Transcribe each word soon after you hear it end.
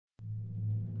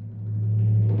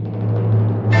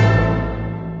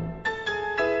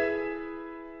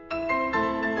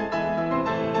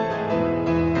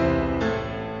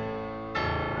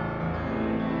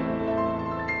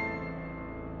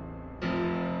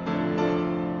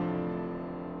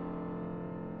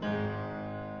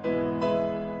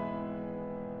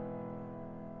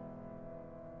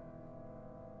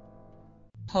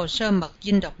Hồ sơ mật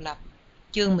dinh độc lập.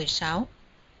 Chương 16.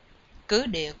 Cứ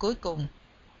địa cuối cùng.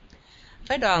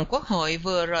 Phái đoàn quốc hội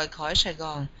vừa rời khỏi Sài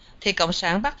Gòn thì Cộng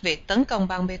sản Bắc Việt tấn công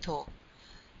Ban Mê Thuột.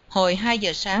 Hồi 2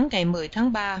 giờ sáng ngày 10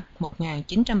 tháng 3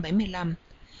 1975,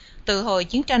 từ hồi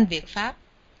chiến tranh Việt-Pháp,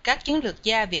 các chiến lược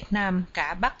gia Việt Nam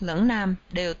cả Bắc lẫn Nam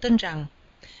đều tin rằng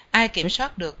ai kiểm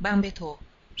soát được Ban Mê Thuột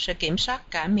sẽ kiểm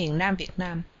soát cả miền Nam Việt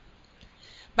Nam.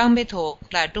 Ban Mê Thuột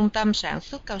là trung tâm sản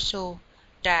xuất cao su,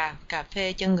 trà, cà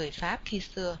phê cho người Pháp khi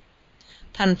xưa.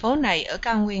 Thành phố này ở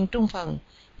cao nguyên trung phần,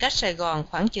 cách Sài Gòn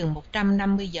khoảng chừng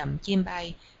 150 dặm chim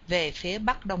bay về phía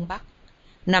bắc đông bắc,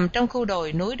 nằm trong khu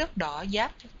đồi núi đất đỏ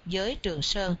giáp với Trường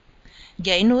Sơn.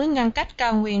 Dãy núi ngăn cách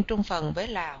cao nguyên trung phần với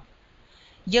Lào.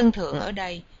 Dân thượng ở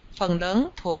đây phần lớn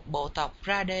thuộc bộ tộc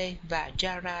Rade và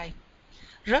Jarai,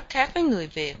 rất khác với người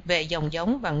Việt về dòng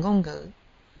giống và ngôn ngữ.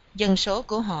 Dân số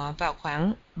của họ vào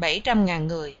khoảng 700.000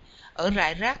 người, ở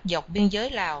rải rác dọc biên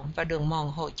giới Lào và đường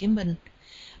mòn Hồ Chí Minh.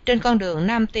 Trên con đường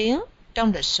Nam Tiến,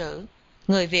 trong lịch sử,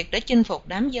 người Việt đã chinh phục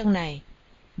đám dân này.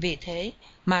 Vì thế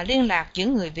mà liên lạc giữa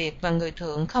người Việt và người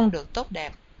Thượng không được tốt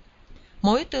đẹp.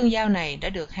 Mối tương giao này đã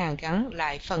được hàn gắn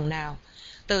lại phần nào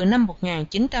từ năm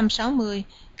 1960,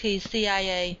 khi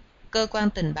CIA, cơ quan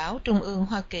tình báo trung ương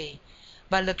Hoa Kỳ,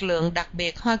 và lực lượng đặc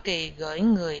biệt Hoa Kỳ gửi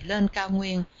người lên cao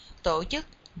nguyên, tổ chức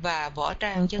và võ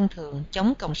trang dân Thượng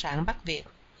chống Cộng sản Bắc Việt.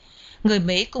 Người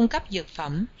Mỹ cung cấp dược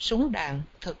phẩm, súng đạn,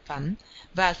 thực phẩm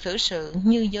và xử sự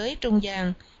như giới trung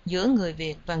gian giữa người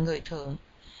Việt và người Thượng.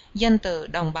 Danh từ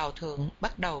đồng bào Thượng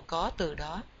bắt đầu có từ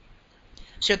đó.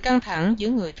 Sự căng thẳng giữa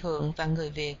người Thượng và người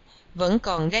Việt vẫn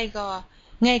còn gay go,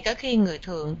 ngay cả khi người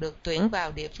Thượng được tuyển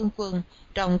vào địa phương quân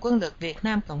trong quân lực Việt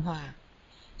Nam Cộng Hòa.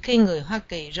 Khi người Hoa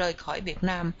Kỳ rời khỏi Việt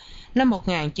Nam năm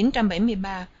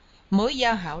 1973, mối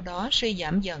giao hảo đó suy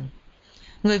giảm dần.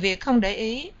 Người Việt không để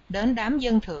ý đến đám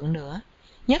dân Thượng nữa,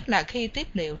 nhất là khi tiếp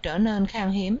liệu trở nên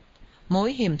khan hiếm,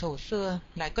 mối hiềm thù xưa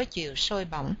lại có chiều sôi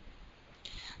bỏng.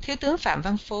 Thiếu tướng Phạm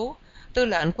Văn Phú, tư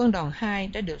lệnh quân đoàn 2,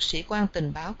 đã được sĩ quan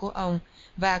tình báo của ông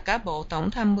và cả Bộ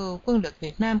Tổng tham mưu quân lực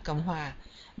Việt Nam Cộng Hòa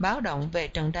báo động về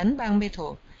trận đánh Ban Mê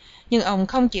Thuột, nhưng ông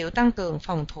không chịu tăng cường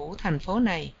phòng thủ thành phố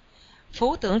này.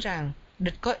 Phú tưởng rằng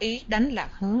địch có ý đánh lạc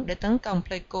hướng để tấn công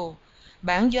Pleiku,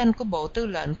 bản doanh của Bộ Tư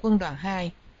lệnh Quân đoàn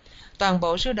 2. Toàn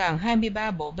bộ sư đoàn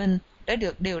 23 bộ binh đã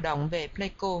được điều động về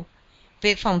Pleiku.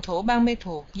 Việc phòng thủ Ban Mê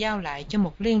Thuột giao lại cho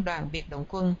một liên đoàn biệt động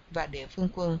quân và địa phương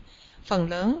quân, phần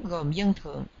lớn gồm dân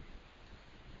Thượng.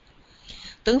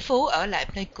 Tướng Phú ở lại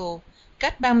Pleiku,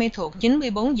 cách Ban Mê Thuột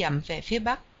 94 dặm về phía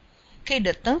bắc. Khi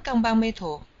địch tấn công Ban Mê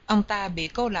Thuột, ông ta bị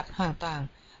cô lập hoàn toàn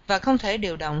và không thể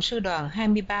điều động sư đoàn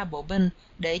 23 bộ binh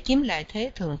để chiếm lại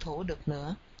thế thượng thủ được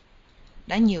nữa.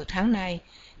 Đã nhiều tháng nay,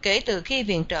 kể từ khi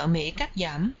viện trợ Mỹ cắt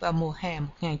giảm vào mùa hè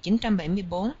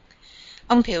 1974,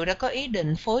 ông Thiệu đã có ý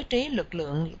định phối trí lực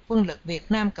lượng quân lực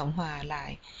Việt Nam Cộng Hòa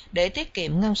lại để tiết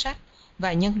kiệm ngân sách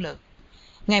và nhân lực.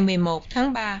 Ngày 11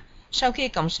 tháng 3, sau khi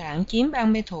Cộng sản chiếm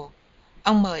Ban Mê Thuột,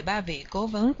 ông mời 3 vị cố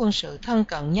vấn quân sự thân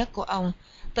cận nhất của ông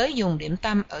tới dùng điểm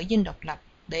tâm ở Dinh Độc Lập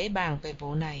để bàn về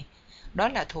vụ này. Đó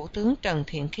là Thủ tướng Trần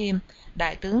Thiện Khiêm,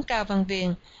 Đại tướng Cao Văn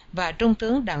Viên và Trung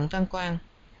tướng Đặng Văn Quang.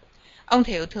 Ông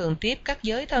Thiệu thường tiếp các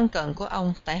giới thân cận của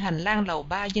ông tại hành lang lầu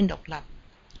 3 Dinh Độc Lập.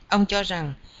 Ông cho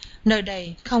rằng nơi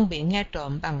đây không bị nghe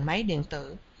trộm bằng máy điện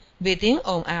tử, vì tiếng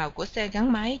ồn ào của xe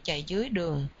gắn máy chạy dưới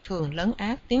đường thường lấn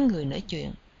át tiếng người nói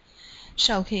chuyện.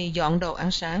 Sau khi dọn đồ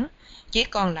ăn sáng, chỉ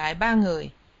còn lại 3 người.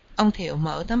 Ông Thiệu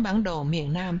mở tấm bản đồ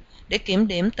miền Nam để kiểm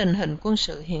điểm tình hình quân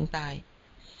sự hiện tại.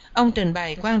 Ông trình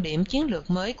bày quan điểm chiến lược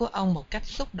mới của ông một cách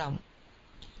xúc động.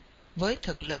 Với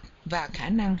thực lực và khả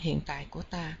năng hiện tại của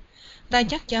ta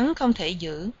chắc chắn không thể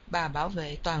giữ và bảo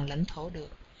vệ toàn lãnh thổ được.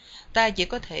 Ta chỉ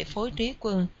có thể phối trí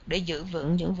quân để giữ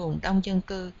vững những vùng đông dân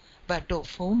cư và trù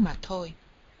phú mà thôi.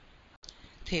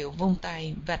 Thiệu vung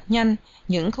tay vạch nhanh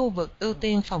những khu vực ưu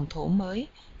tiên phòng thủ mới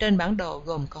trên bản đồ,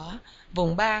 gồm có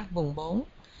vùng 3, vùng 4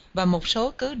 và một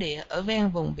số cứ địa ở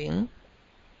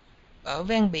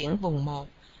ven biển vùng 1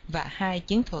 và 2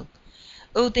 chiến thuật.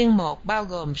 Ưu tiên 1 bao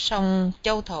gồm sông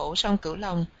Châu Thổ, sông Cửu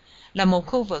Long, là một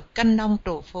khu vực canh nông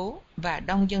trù phú và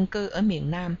đông dân cư ở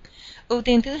miền Nam. Ưu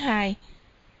tiên thứ 2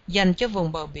 dành cho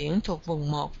vùng bờ biển thuộc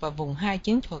vùng 1 và vùng 2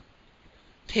 chiến thuật.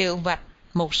 Thiệu vạch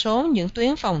một số những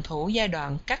tuyến phòng thủ giai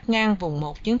đoạn cắt ngang vùng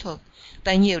 1 chiến thuật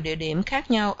tại nhiều địa điểm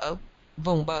khác nhau ở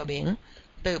vùng bờ biển,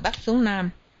 từ Bắc xuống Nam.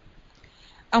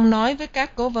 Ông nói với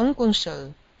các cố vấn quân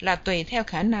sự là tùy theo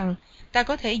khả năng, ta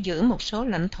có thể giữ một số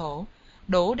lãnh thổ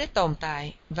đủ để tồn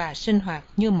tại và sinh hoạt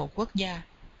như một quốc gia.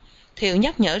 Thiệu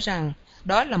nhắc nhở rằng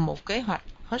đó là một kế hoạch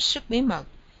hết sức bí mật,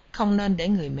 không nên để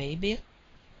người Mỹ biết.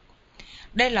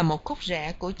 Đây là một khúc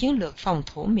rẽ của chiến lược phòng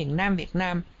thủ miền Nam Việt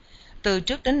Nam. Từ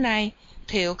trước đến nay,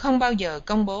 Thiệu không bao giờ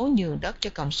công bố nhường đất cho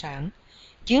Cộng sản.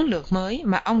 Chiến lược mới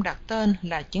mà ông đặt tên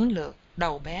là chiến lược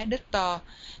đầu bé đích to,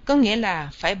 có nghĩa là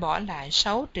phải bỏ lại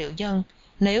 6 triệu dân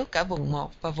nếu cả vùng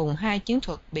 1 và vùng 2 chiến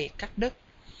thuật bị cắt đứt.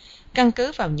 Căn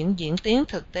cứ vào những diễn tiến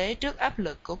thực tế trước áp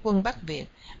lực của quân Bắc Việt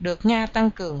được Nga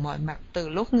tăng cường mọi mặt từ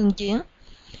lúc ngưng chiến,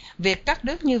 việc cắt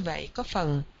đứt như vậy có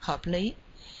phần hợp lý.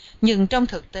 Nhưng trong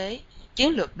thực tế,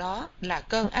 chiến lược đó là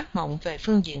cơn ác mộng về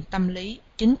phương diện tâm lý,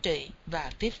 chính trị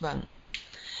và tiếp vận.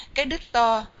 Cái đích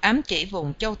to ám chỉ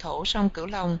vùng châu thổ sông Cửu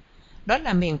Long, đó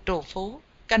là miền trù phú,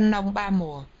 canh nông 3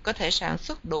 mùa, có thể sản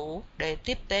xuất đủ để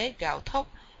tiếp tế gạo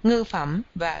thóc, ngư phẩm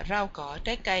và rau cỏ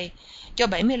trái cây cho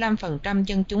 75%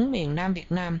 dân chúng miền Nam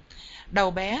Việt Nam.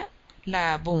 Đầu bé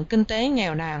là vùng kinh tế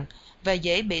nghèo nàn và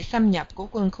dễ bị xâm nhập của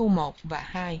quân khu 1 và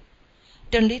 2.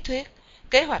 Trên lý thuyết,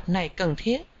 kế hoạch này cần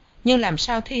thiết, nhưng làm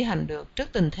sao thi hành được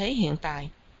trước tình thế hiện tại?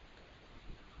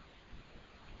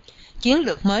 Chiến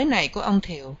lược mới này của ông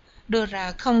Thiệu đưa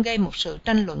ra không gây một sự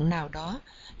tranh luận nào đó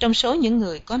trong số những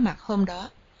người có mặt hôm đó.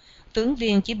 Tướng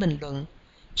Viên chỉ bình luận,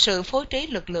 sự phối trí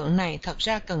lực lượng này thật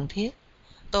ra cần thiết.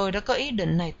 Tôi đã có ý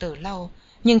định này từ lâu,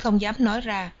 nhưng không dám nói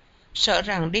ra, sợ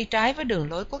rằng đi trái với đường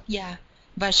lối quốc gia,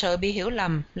 và sợ bị hiểu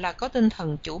lầm là có tinh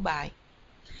thần chủ bại.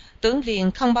 Tướng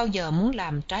Viên không bao giờ muốn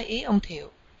làm trái ý ông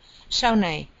Thiệu. Sau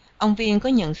này, ông Viên có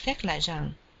nhận xét lại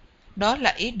rằng, đó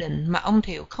là ý định mà ông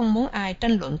Thiệu không muốn ai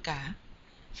tranh luận cả.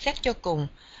 Xét cho cùng,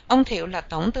 ông Thiệu là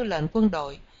tổng tư lệnh quân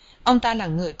đội. Ông ta là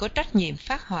người có trách nhiệm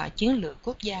phát họa chiến lược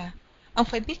quốc gia. Ông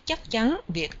phải biết chắc chắn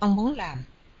việc ông muốn làm.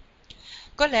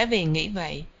 Có lẽ vì nghĩ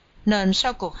vậy, nên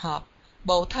sau cuộc họp,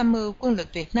 Bộ Tham mưu Quân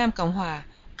lực Việt Nam Cộng Hòa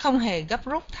không hề gấp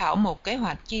rút thảo một kế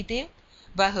hoạch chi tiết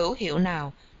và hữu hiệu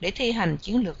nào để thi hành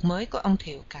chiến lược mới của ông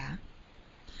Thiệu cả.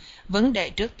 Vấn đề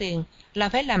trước tiên là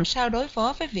phải làm sao đối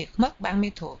phó với việc mất ban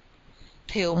mê thuộc.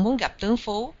 Thiệu muốn gặp tướng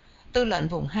Phú, tư lệnh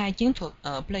vùng 2 chiến thuật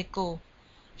ở Pleiku.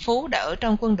 Phú đã ở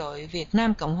trong quân đội Việt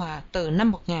Nam Cộng Hòa từ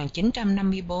năm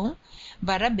 1954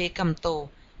 và đã bị cầm tù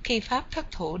khi Pháp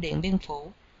thất thủ Điện Biên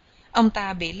Phủ. Ông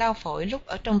ta bị lao phổi lúc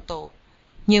ở trong tù.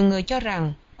 Nhiều người cho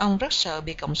rằng ông rất sợ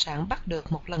bị Cộng sản bắt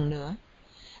được một lần nữa.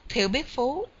 Thiệu biết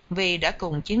Phú vì đã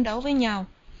cùng chiến đấu với nhau.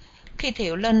 Khi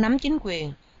Thiệu lên nắm chính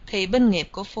quyền, thì binh nghiệp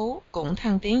của Phú cũng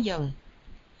thăng tiến dần.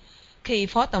 Khi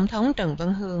Phó Tổng thống Trần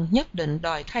Văn Hương nhất định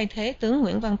đòi thay thế tướng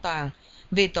Nguyễn Văn Toàn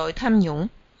vì tội tham nhũng,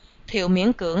 Thiệu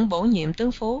miễn cưỡng bổ nhiệm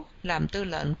tướng Phú làm tư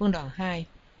lệnh quân đoàn 2.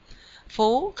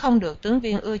 Phú không được tướng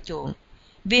Viên ưa chuộng.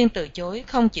 Viên từ chối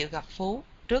không chịu gặp Phú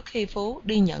trước khi Phú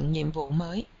đi nhận nhiệm vụ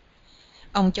mới.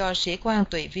 Ông cho sĩ quan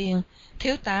tùy viên,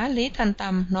 thiếu tá Lý Thanh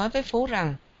Tâm nói với Phú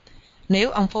rằng,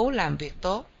 nếu ông Phú làm việc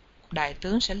tốt, đại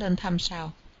tướng sẽ lên thăm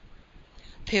sau.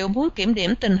 Thiệu muốn kiểm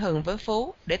điểm tình hình với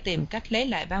Phú để tìm cách lấy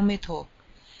lại ban mê thuộc.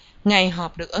 Ngày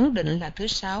họp được ấn định là thứ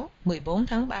Sáu, 14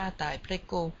 tháng 3 tại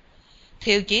Pleiku.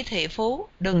 Thiệu chỉ thị Phú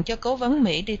đừng cho cố vấn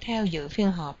Mỹ đi theo dự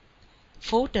phiên họp.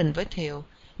 Phú trình với Thiệu,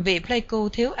 vì Pleiku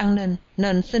thiếu an ninh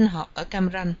nên xin họp ở Cam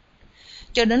Ranh.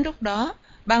 Cho đến lúc đó,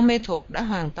 ban mê thuộc đã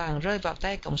hoàn toàn rơi vào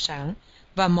tay Cộng sản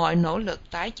và mọi nỗ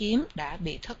lực tái chiếm đã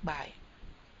bị thất bại.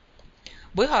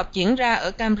 Buổi họp diễn ra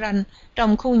ở Cam Ranh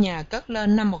trong khu nhà cất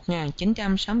lên năm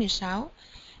 1966,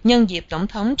 nhân dịp Tổng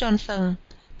thống Johnson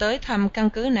tới thăm căn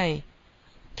cứ này.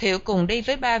 Thiệu cùng đi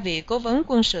với 3 vị cố vấn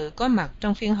quân sự có mặt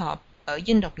trong phiên họp ở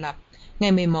Dinh Độc Lập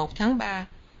ngày 11 tháng 3,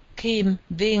 Kim,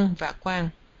 Viên và Quang.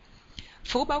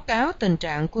 Phú báo cáo tình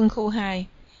trạng quân khu 2.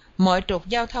 Mọi trục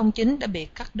giao thông chính đã bị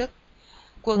cắt đứt.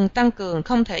 Quân tăng cường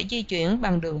không thể di chuyển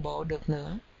bằng đường bộ được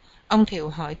nữa. Ông Thiệu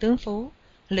hỏi tướng Phú,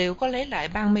 liệu có lấy lại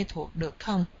ban mê thuộc được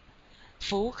không?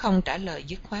 Phú không trả lời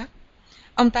dứt khoát.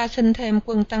 Ông ta xin thêm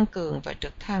quân tăng cường và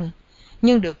trực thăng,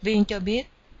 nhưng được Viên cho biết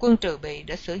quân trừ bị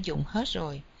đã sử dụng hết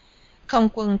rồi. Không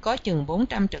quân có chừng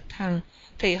 400 trực thăng,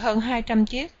 thì hơn 200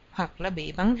 chiếc hoặc là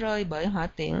bị bắn rơi bởi hỏa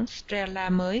tiễn Strela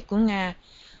mới của Nga,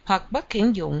 hoặc bất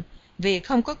khiển dụng vì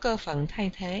không có cơ phận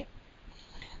thay thế.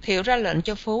 Thiệu ra lệnh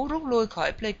cho Phú rút lui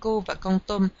khỏi Pleiku và Kon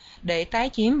Tum để tái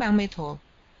chiếm ban mê thuộc.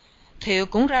 Thiệu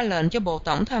cũng ra lệnh cho Bộ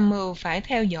Tổng Tham mưu phải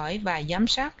theo dõi và giám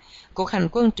sát cuộc hành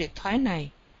quân triệt thoái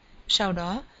này. Sau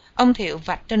đó, ông Thiệu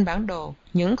vạch trên bản đồ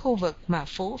những khu vực mà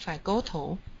Phú phải cố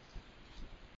thủ.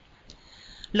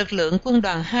 Lực lượng quân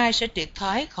đoàn 2 sẽ triệt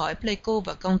thoái khỏi Pleiku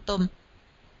và Kon Tum,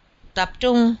 tập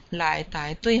trung lại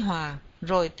tại Tuy Hòa,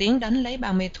 rồi tiến đánh lấy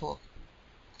ban mê thuộc.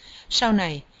 Sau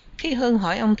này, khi Hưng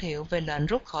hỏi ông Thiệu về lệnh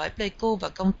rút khỏi Pleiku và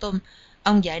Kon Tum,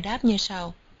 ông giải đáp như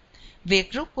sau.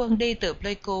 Việc rút quân đi từ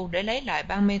Pleiku để lấy lại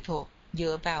ban mê thuộc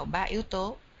dựa vào 3 yếu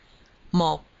tố.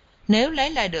 1. Nếu lấy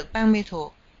lại được ban mê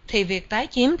thuộc, thì việc tái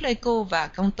chiếm Pleiku và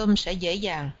Kon Tum sẽ dễ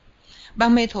dàng.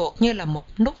 Ban mê thuộc như là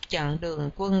một nút chặn đường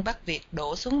quân Bắc Việt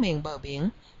đổ xuống miền bờ biển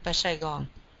và Sài Gòn.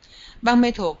 Ban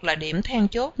Mê Thuột là điểm then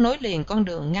chốt nối liền con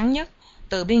đường ngắn nhất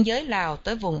từ biên giới Lào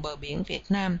tới vùng bờ biển Việt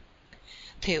Nam.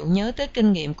 Thiệu nhớ tới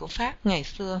kinh nghiệm của Pháp ngày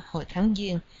xưa hồi tháng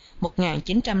Giêng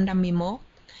 1951,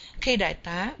 khi đại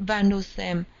tá Van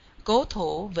Nusem cố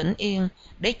thủ Vĩnh Yên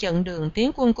để chặn đường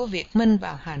tiến quân của Việt Minh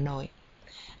vào Hà Nội.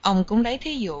 Ông cũng lấy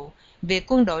thí dụ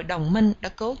việc quân đội đồng minh đã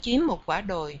cố chiếm một quả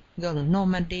đồi gần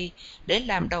Normandy để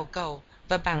làm đầu cầu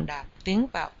và bàn đạp tiến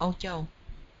vào Âu Châu.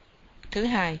 Thứ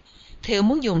hai, Thiệu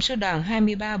muốn dùng sư đoàn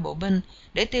 23 bộ binh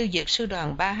để tiêu diệt sư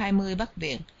đoàn 320 Bắc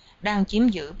Viện đang chiếm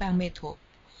giữ Ban Mê Thuột.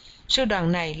 Sư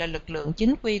đoàn này là lực lượng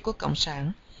chính quy của Cộng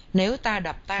sản. Nếu ta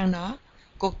đập tan nó,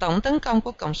 cuộc tổng tấn công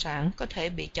của Cộng sản có thể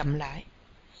bị chậm lại.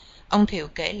 Ông Thiệu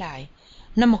kể lại,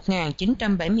 năm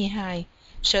 1972,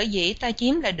 sở dĩ ta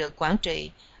chiếm lại được Quảng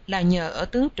Trị là nhờ ở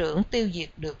tướng trưởng tiêu diệt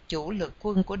được chủ lực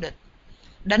quân của địch.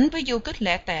 Đánh với du kích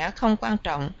lẻ tẻ không quan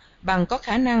trọng bằng có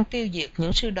khả năng tiêu diệt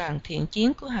những sư đoàn thiện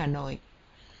chiến của Hà Nội.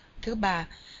 Thứ ba,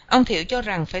 ông Thiệu cho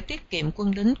rằng phải tiết kiệm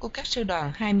quân lính của các sư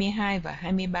đoàn 22 và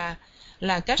 23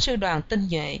 là các sư đoàn tinh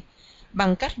nhuệ,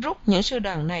 bằng cách rút những sư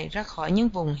đoàn này ra khỏi những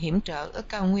vùng hiểm trở ở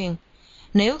cao nguyên.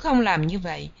 Nếu không làm như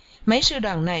vậy, mấy sư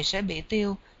đoàn này sẽ bị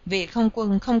tiêu vì không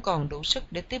quân không còn đủ sức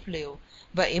để tiếp liệu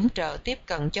và yểm trợ tiếp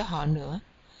cận cho họ nữa.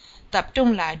 Tập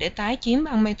trung lại để tái chiếm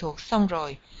Ban Mê Thuột xong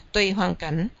rồi, tùy hoàn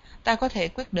cảnh, ta có thể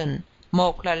quyết định,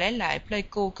 một là lấy lại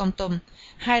Pleiku Kon Tum,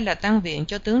 hai là tăng viện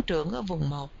cho tướng trưởng ở vùng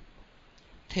 1.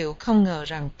 Thiệu không ngờ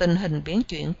rằng tình hình biến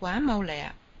chuyển quá mau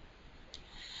lẹ.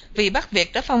 Vì Bắc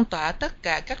Việt đã phong tỏa tất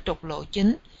cả các trục lộ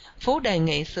chính, Phú đề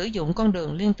nghị sử dụng con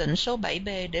đường liên tỉnh số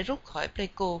 7B để rút khỏi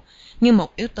Pleiku như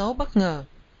một yếu tố bất ngờ.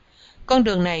 Con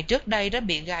đường này trước đây đã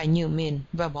bị gài nhiều mìn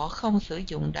và bỏ không sử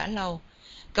dụng đã lâu.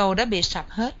 Cầu đã bị sập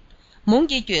hết. Muốn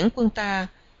di chuyển quân ta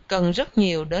cần rất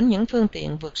nhiều đến những phương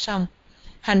tiện vượt sông.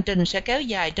 Hành trình sẽ kéo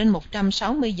dài trên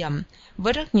 160 dặm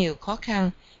với rất nhiều khó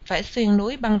khăn, phải xuyên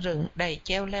núi băng rừng đầy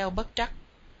treo leo bất trắc.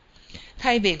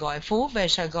 Thay vì gọi Phú về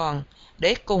Sài Gòn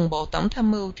để cùng Bộ Tổng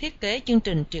tham mưu thiết kế chương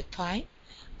trình triệt thoái,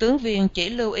 tướng Viên chỉ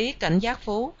lưu ý cảnh giác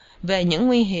Phú về những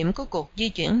nguy hiểm của cuộc di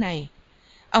chuyển này.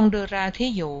 Ông đưa ra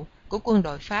thí dụ của quân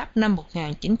đội Pháp năm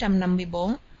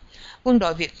 1954. Quân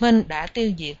đội Việt Minh đã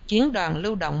tiêu diệt chiến đoàn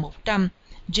lưu động 100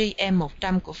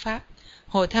 GM100 của Pháp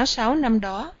hồi tháng 6 năm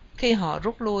đó khi họ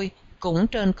rút lui cũng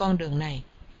trên con đường này.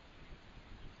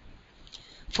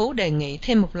 Phú đề nghị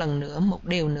thêm một lần nữa một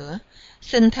điều nữa,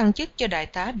 xin thăng chức cho đại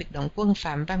tá biệt động quân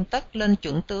Phạm Văn Tất lên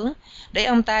chuẩn tướng để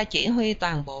ông ta chỉ huy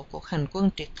toàn bộ cuộc hành quân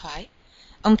triệt thoái.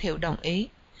 Ông Thiệu đồng ý.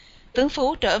 Tướng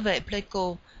Phú trở về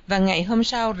Pleiku và ngày hôm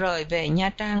sau rời về Nha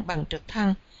Trang bằng trực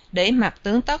thăng để mặc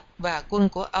tướng Tất và quân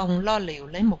của ông lo liệu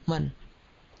lấy một mình.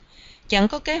 Chẳng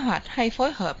có kế hoạch hay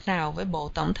phối hợp nào với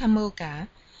Bộ Tổng tham mưu cả.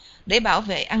 Để bảo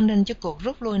vệ an ninh cho cuộc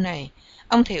rút lui này,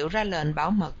 ông Thiệu ra lệnh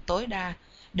bảo mật tối đa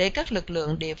để các lực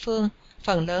lượng địa phương,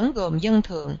 phần lớn gồm dân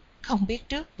thượng, không biết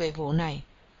trước về vụ này.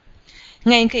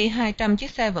 Ngay khi 200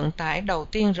 chiếc xe vận tải đầu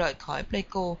tiên rời khỏi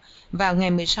Pleiku vào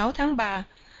ngày 16 tháng 3,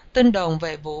 tin đồn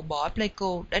về vụ bỏ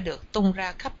Pleiku đã được tung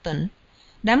ra khắp tỉnh.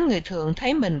 Đám người thượng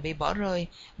thấy mình bị bỏ rơi,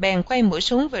 bèn quay mũi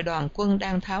súng về đoàn quân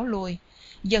đang tháo lui.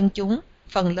 Dân chúng,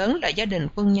 phần lớn là gia đình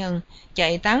quân nhân,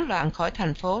 chạy tán loạn khỏi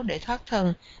thành phố để thoát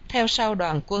thân, theo sau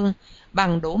đoàn quân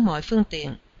bằng đủ mọi phương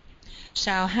tiện.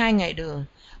 Sau 2 ngày đường,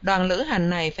 đoàn lữ hành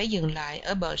này phải dừng lại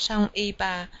ở bờ sông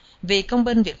Ipa vì công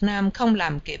binh Việt Nam không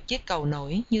làm kịp chiếc cầu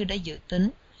nổi như đã dự tính.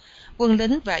 Quân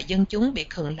lính và dân chúng bị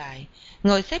khựng lại,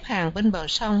 ngồi xếp hàng bên bờ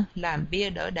sông làm bia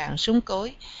đỡ đạn súng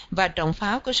cối và trọng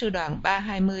pháo của sư đoàn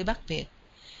 320 Bắc Việt.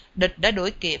 Địch đã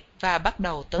đuổi kịp và bắt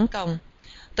đầu tấn công.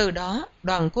 Từ đó,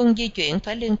 đoàn quân di chuyển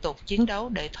phải liên tục chiến đấu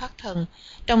để thoát thân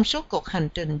trong suốt cuộc hành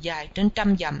trình dài trên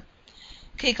 100 dặm.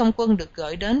 Khi không quân được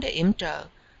gửi đến để yểm trợ,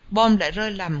 bom lại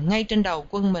rơi lầm ngay trên đầu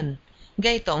quân mình,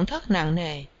 gây tổn thất nặng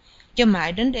nề. Cho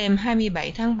mãi đến đêm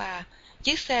 27 tháng 3,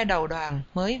 chiếc xe đầu đoàn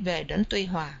mới về đến Tuy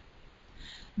Hòa.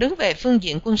 Đứng về phương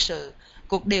diện quân sự,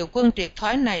 cuộc điều quân triệt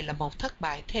thoái này là một thất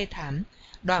bại thê thảm.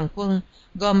 Đoàn quân,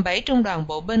 gồm 7 trung đoàn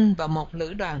bộ binh và 1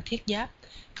 lữ đoàn thiết giáp,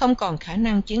 không còn khả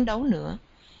năng chiến đấu nữa.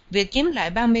 Việc chiếm lại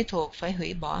Ban Mê Thuột phải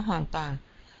hủy bỏ hoàn toàn.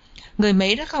 Người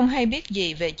Mỹ đã không hay biết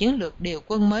gì về chiến lược điều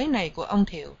quân mới này của ông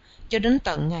Thiệu cho đến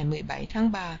tận ngày 17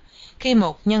 tháng 3, khi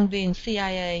một nhân viên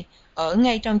CIA ở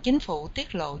ngay trong chính phủ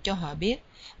tiết lộ cho họ biết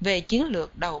về chiến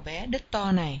lược đầu bé đích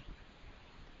to này.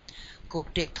 Cuộc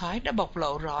triệt thoái đã bộc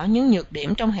lộ rõ những nhược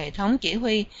điểm trong hệ thống chỉ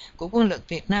huy của quân lực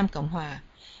Việt Nam Cộng Hòa,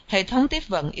 hệ thống tiếp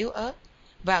vận yếu ớt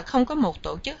và không có một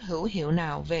tổ chức hữu hiệu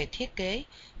nào về thiết kế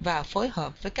và phối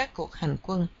hợp với các cuộc hành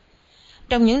quân.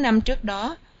 Trong những năm trước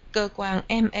đó, cơ quan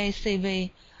MACV,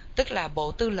 tức là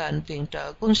Bộ Tư lệnh Viện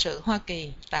trợ Quân sự Hoa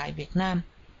Kỳ tại Việt Nam,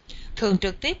 thường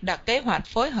trực tiếp đặt kế hoạch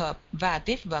phối hợp và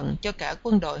tiếp vận cho cả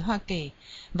quân đội Hoa Kỳ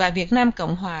và Việt Nam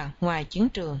Cộng Hòa ngoài chiến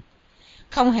trường.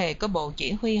 Không hề có bộ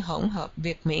chỉ huy hỗn hợp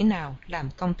Việt Mỹ nào làm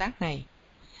công tác này.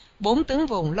 4 tướng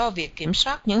vùng lo việc kiểm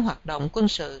soát những hoạt động quân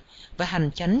sự và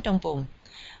hành chánh trong vùng,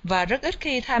 và rất ít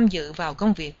khi tham dự vào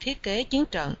công việc thiết kế chiến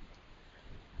trận.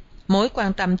 Mối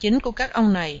quan tâm chính của các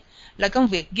ông này là công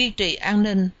việc duy trì an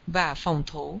ninh và phòng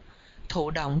thủ,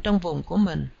 thụ động trong vùng của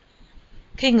mình.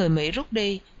 Khi người Mỹ rút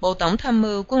đi, Bộ Tổng tham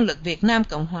mưu Quân lực Việt Nam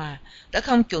Cộng Hòa đã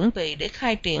không chuẩn bị để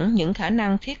khai triển những khả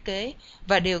năng thiết kế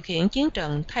và điều khiển chiến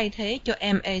trận thay thế cho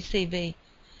MACV.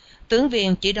 Tướng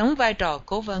viên chỉ đóng vai trò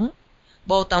cố vấn.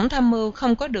 Bộ Tổng tham mưu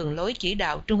không có đường lối chỉ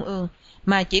đạo trung ương,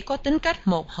 mà chỉ có tính cách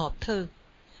một hộp thư.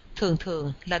 Thường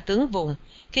thường là tướng vùng,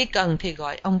 khi cần thì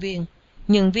gọi ông Viên,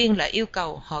 nhưng Viên lại yêu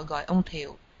cầu họ gọi ông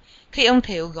Thiệu. Khi ông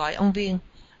Thiệu gọi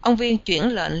ông Viên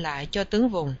chuyển lệnh lại cho tướng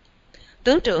vùng.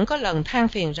 Tướng trưởng có lần than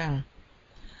phiền rằng,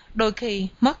 đôi khi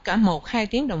mất cả 1-2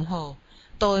 tiếng đồng hồ,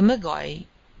 tôi mới gọi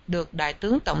được đại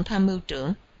tướng Tổng tham mưu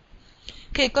trưởng.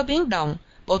 Khi có biến động,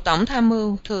 Bộ Tổng tham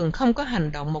mưu thường không có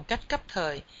hành động một cách cấp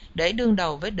thời để đương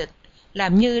đầu với địch,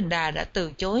 làm như đã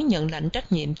từ chối nhận lãnh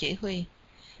trách nhiệm chỉ huy.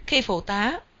 Khi phụ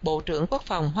tá Bộ trưởng Quốc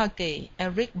phòng Hoa Kỳ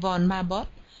Eric von Marbot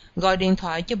gọi điện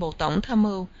thoại cho Bộ Tổng tham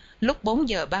mưu lúc 4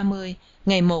 giờ 30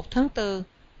 ngày 1 tháng 4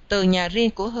 từ nhà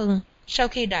riêng của Hưng sau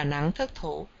khi Đà Nẵng thất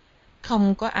thủ,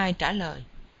 không có ai trả lời.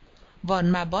 Von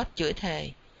Marbot chửi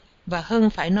thề và Hưng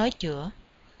phải nói chữa.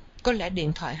 Có lẽ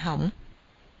điện thoại hỏng.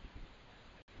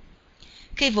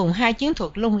 Khi vùng 2 chiến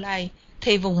thuật lung lay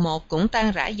thì vùng 1 cũng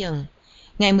tan rã dần.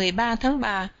 Ngày 13 tháng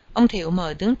 3, ông Thiệu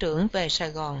mời tướng trưởng về Sài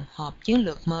Gòn họp chiến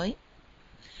lược mới.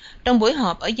 Trong buổi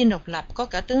họp ở Dinh Độc Lập có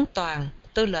cả tướng Toàn,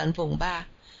 tư lệnh vùng 3.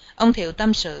 Ông Thiệu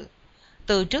tâm sự,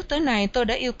 từ trước tới nay tôi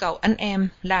đã yêu cầu anh em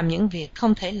làm những việc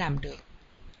không thể làm được.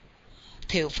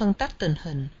 Thiệu phân tích tình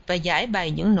hình và giải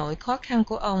bày những nỗi khó khăn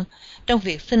của ông trong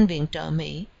việc xin viện trợ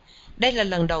Mỹ. Đây là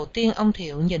lần đầu tiên ông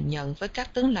Thiệu nhìn nhận với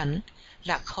các tướng lãnh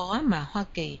là khó mà Hoa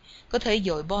Kỳ có thể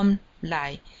dội bom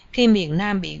lại khi miền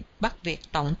Nam bị Bắc Việt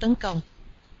tổng tấn công.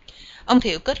 Ông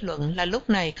Thiệu kết luận là lúc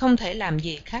này không thể làm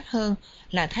gì khác hơn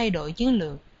là thay đổi chiến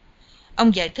lược.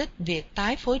 Ông giải thích việc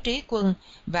tái phối trí quân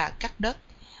và cắt đất.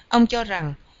 Ông cho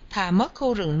rằng thà mất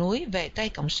khu rừng núi về tay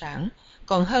Cộng sản,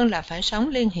 còn hơn là phải sống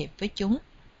liên hiệp với chúng.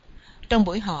 Trong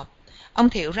buổi họp, ông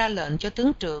Thiệu ra lệnh cho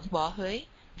tướng trưởng bỏ Huế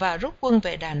và rút quân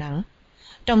về Đà Nẵng.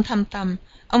 Trong thâm tâm,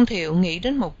 ông Thiệu nghĩ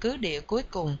đến một cứ địa cuối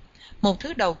cùng, một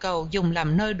thứ đầu cầu dùng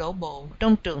làm nơi đổ bộ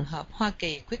trong trường hợp Hoa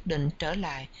Kỳ quyết định trở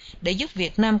lại để giúp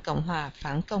Việt Nam Cộng Hòa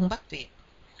phản công Bắc Việt.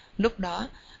 Lúc đó,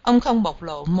 ông không bộc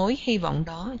lộ mối hy vọng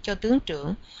đó cho tướng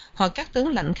trưởng hoặc các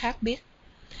tướng lãnh khác biết.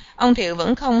 Ông Thiệu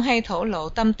vẫn không hay thổ lộ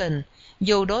tâm tình,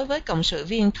 dù đối với cộng sự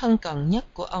viên thân cận nhất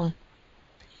của ông.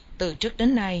 Từ trước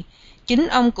đến nay, chính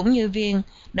ông cũng như Viên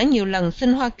đã nhiều lần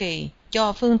xin Hoa Kỳ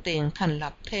cho phương tiện thành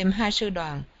lập thêm 2 sư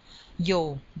đoàn,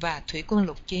 dù và thủy quân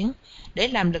lục chiến, để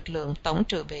làm lực lượng tổng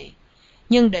trừ bị,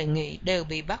 nhưng đề nghị đều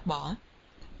bị bác bỏ.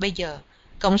 Bây giờ,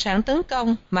 Cộng sản tấn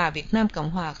công mà Việt Nam Cộng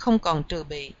Hòa không còn trừ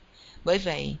bị. Bởi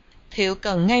vậy, Thiệu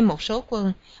cần ngay một số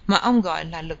quân mà ông gọi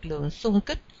là lực lượng xung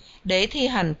kích để thi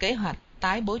hành kế hoạch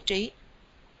tái bố trí.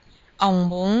 Ông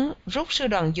muốn rút sư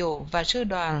đoàn dù và sư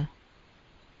đoàn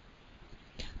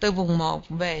từ vùng 1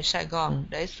 về Sài Gòn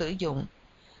để sử dụng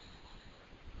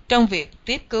trong việc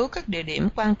tiếp cứu các địa điểm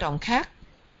quan trọng khác,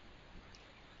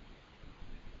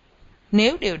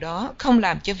 nếu điều đó không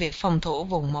làm cho việc phòng thủ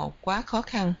vùng 1 quá khó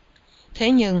khăn.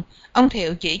 Thế nhưng, ông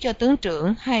Thiệu chỉ cho tướng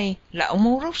trưởng hay là ông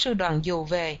muốn rút sư đoàn dù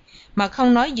về, mà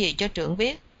không nói gì cho trưởng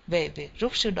biết về việc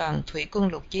rút sư đoàn thủy quân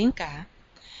lục chiến cả.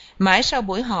 Mãi sau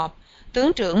buổi họp,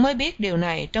 tướng trưởng mới biết điều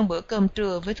này trong bữa cơm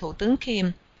trưa với Thủ tướng Khiêm.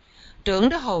 Trưởng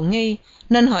đã hồ nghi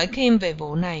nên hỏi Khiêm về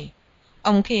vụ này.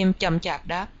 Ông Khiêm chậm chạp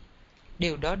đáp,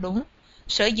 điều đó đúng,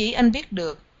 sở dĩ anh biết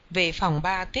được vì phòng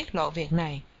 3 tiết lộ việc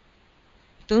này.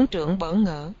 Tướng trưởng bỡ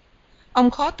ngỡ.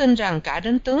 Ông khó tin rằng cả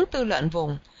đến tướng tư lệnh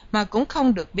vùng mà cũng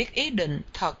không được biết ý định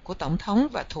thật của Tổng thống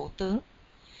và Thủ tướng.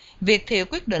 Việc Thiệu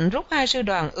quyết định rút 2 sư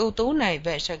đoàn ưu tú này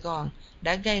về Sài Gòn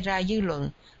đã gây ra dư luận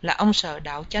là ông sợ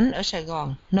đảo chánh ở Sài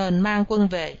Gòn nên mang quân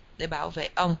về để bảo vệ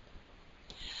ông.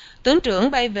 Tướng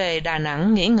trưởng bay về Đà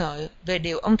Nẵng nghĩ ngợi về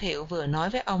điều ông Thiệu vừa nói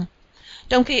với ông.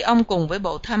 Trong khi ông cùng với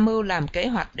Bộ Tham mưu làm kế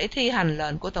hoạch để thi hành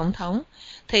lệnh của Tổng thống,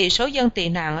 thì số dân tị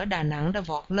nạn ở Đà Nẵng đã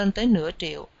vọt lên tới nửa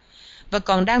triệu, và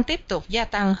còn đang tiếp tục gia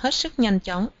tăng hết sức nhanh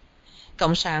chóng.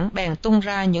 Cộng sản bèn tung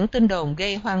ra những tin đồn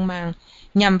gây hoang mang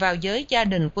nhằm vào giới gia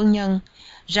đình quân nhân,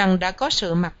 rằng đã có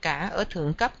sự mặc cả ở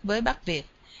thượng cấp với Bắc Việt,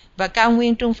 và cao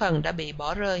nguyên trung phần đã bị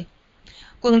bỏ rơi.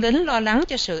 Quân lính lo lắng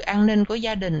cho sự an ninh của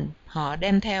gia đình họ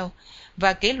đem theo,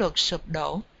 và kỷ luật sụp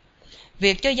đổ.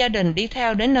 Việc cho gia đình đi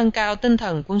theo để nâng cao tinh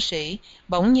thần quân sĩ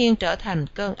bỗng nhiên trở thành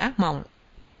cơn ác mộng.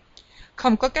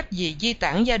 Không có cách gì di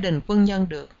tản gia đình quân nhân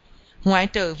được, ngoại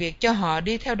trừ việc cho họ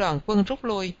đi theo đoàn quân rút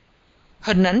lui.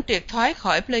 Hình ảnh triệt thoái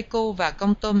khỏi Pleiku và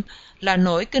Kon Tum là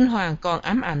nỗi kinh hoàng còn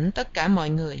ám ảnh tất cả mọi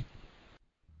người.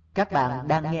 Các bạn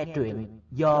đang nghe truyện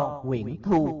do Nguyễn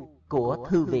Thu của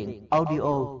Thư viện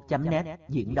audio.net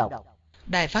diễn đọc.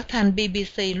 Đài phát thanh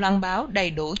BBC loan báo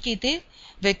đầy đủ chi tiết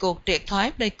về cuộc triệt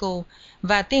thoái Pleiku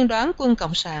và tiên đoán quân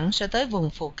Cộng sản sẽ tới vùng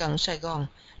phụ cận Sài Gòn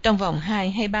trong vòng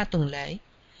 2 hay 3 tuần lễ.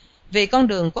 Vì con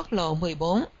đường quốc lộ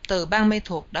 14 từ Ban Mê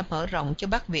Thuột đã mở rộng cho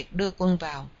Bắc Việt đưa quân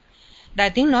vào. Đài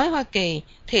Tiếng nói Hoa Kỳ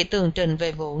thì tường trình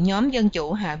về vụ nhóm Dân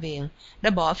chủ Hạ viện đã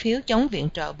bỏ phiếu chống viện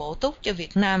trợ bổ túc cho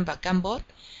Việt Nam và Campuchia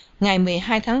ngày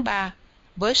 12 tháng 3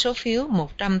 với số phiếu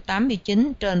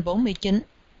 189 trên 49.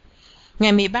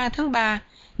 Ngày 13 tháng 3,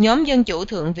 nhóm Dân chủ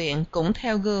Thượng viện cũng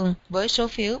theo gương với số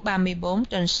phiếu 34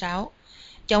 trên 6,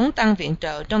 chống tăng viện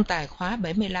trợ trong tài khóa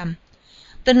 75.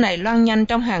 Tin này loan nhanh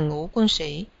trong hàng ngũ quân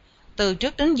sĩ. Từ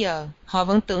trước đến giờ, họ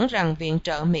vẫn tưởng rằng viện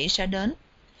trợ Mỹ sẽ đến.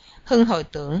 Hưng hồi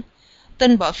tưởng,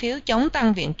 tin bỏ phiếu chống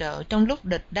tăng viện trợ trong lúc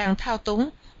địch đang thao túng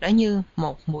đã như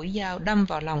một mũi dao đâm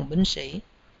vào lòng binh sĩ.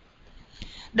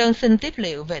 Đơn xin tiếp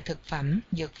liệu về thực phẩm,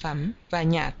 dược phẩm và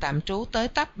nhà tạm trú tới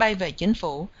tấp bay về chính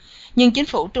phủ, nhưng chính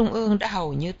phủ trung ương đã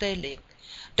hầu như tê liệt.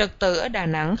 Trật tự ở Đà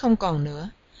Nẵng không còn nữa.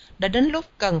 Đã đến lúc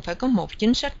cần phải có một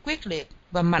chính sách quyết liệt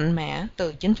và mạnh mẽ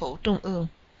từ chính phủ trung ương.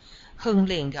 Hưng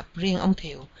liền gặp riêng ông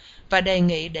Thiệu và đề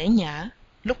nghị để Nhã,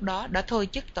 lúc đó đã thôi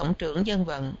chức tổng trưởng dân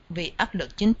vận vì áp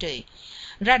lực chính trị,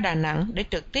 ra Đà Nẵng để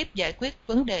trực tiếp giải quyết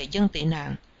vấn đề dân tị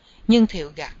nạn. Nhưng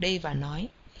Thiệu gạt đi và nói,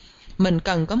 mình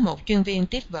cần có một chuyên viên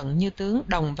tiếp vận như tướng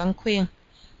Đồng Văn Khuyên,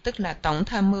 tức là tổng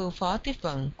tham mưu phó tiếp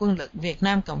vận quân lực Việt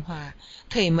Nam Cộng Hòa,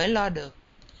 thì mới lo được.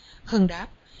 Hưng đáp,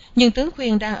 nhưng tướng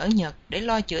Khuyên đang ở Nhật để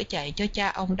lo chữa chạy cho cha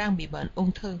ông đang bị bệnh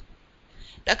ung thư.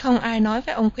 Đã không ai nói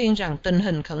với ông Khuyên rằng tình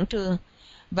hình khẩn trương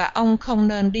và ông không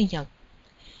nên đi Nhật,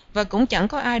 và cũng chẳng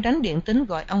có ai đánh điện tín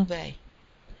gọi ông về.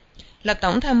 Là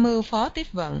tổng tham mưu phó tiếp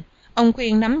vận, ông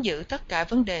Khuyên nắm giữ tất cả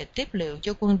vấn đề tiếp liệu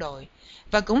cho quân đội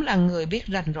và cũng là người biết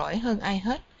rành rõi hơn ai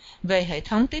hết về hệ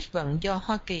thống tiếp vận do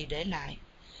Hoa Kỳ để lại.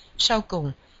 Sau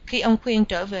cùng, khi ông Khuyên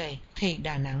trở về thì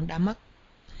Đà Nẵng đã mất.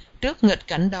 Trước nghịch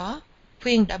cảnh đó,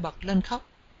 Khuyên đã bật lên khóc.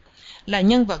 Là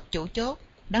nhân vật chủ chốt,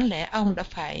 đáng lẽ ông đã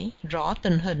phải rõ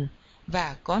tình hình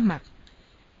và có mặt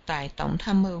tại tổng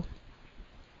tham mưu.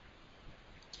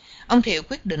 Ông Thiệu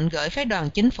quyết định gửi phái đoàn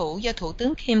chính phủ do Thủ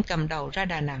tướng Khiêm cầm đầu ra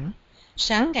Đà Nẵng.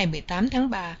 Sáng ngày 18 tháng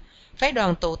 3, phái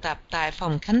đoàn tụ tập tại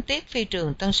phòng khánh tiết phi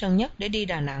trường Tân Sơn Nhất để đi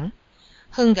Đà Nẵng.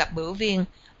 Hưng gặp Bửu Viên,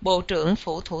 Bộ trưởng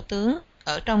Phủ Thủ tướng,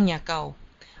 ở trong nhà cầu.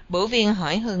 Bửu Viên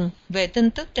hỏi Hưng về tin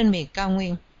tức trên miền cao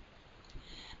nguyên.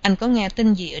 Anh có nghe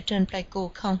tin gì ở trên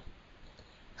Pleiku không?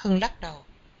 Hưng lắc đầu.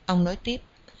 Ông nói tiếp,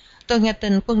 tôi nghe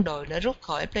tin quân đội đã rút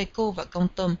khỏi Pleiku và Kon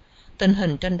Tum, tình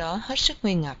hình trên đó hết sức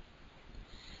nguy ngập.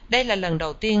 Đây là lần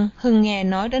đầu tiên Hưng nghe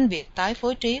nói đến việc tái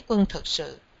phối trí quân thực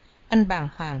sự. Anh bàng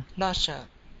hoàng, lo sợ.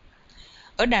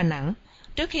 Ở Đà Nẵng,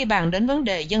 trước khi bàn đến vấn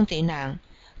đề dân tị nạn,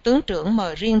 tướng trưởng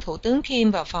mời riêng Thủ tướng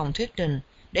Khiêm vào phòng thuyết trình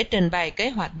để trình bày kế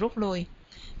hoạch rút lui.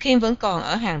 Khiêm vẫn còn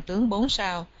ở hàng tướng 4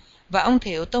 sao, và ông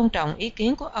Thiệu tôn trọng ý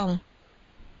kiến của ông.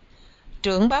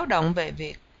 Trưởng báo động về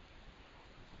việc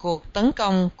cuộc tấn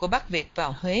công của Bắc Việt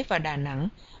vào Huế và Đà Nẵng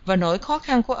và nỗi khó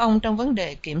khăn của ông trong vấn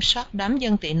đề kiểm soát đám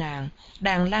dân tị nạn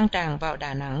đang lan tràn vào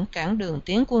Đà Nẵng cản đường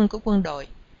tiến quân của quân đội.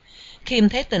 Khiêm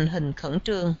thấy tình hình khẩn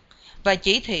trương và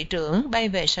chỉ thị trưởng bay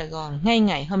về Sài Gòn ngay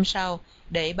ngày hôm sau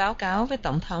để báo cáo với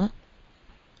Tổng thống.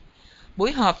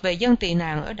 Buổi họp về dân tị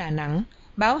nạn ở Đà Nẵng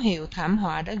báo hiệu thảm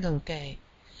họa đã gần kề.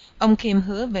 Ông Khiêm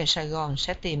hứa về Sài Gòn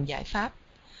sẽ tìm giải pháp.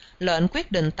 Lệnh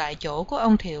quyết định tại chỗ của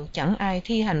ông Thiệu chẳng ai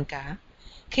thi hành cả.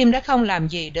 Khiêm đã không làm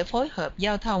gì để phối hợp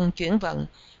giao thông, chuyển vận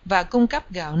và cung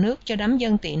cấp gạo nước cho đám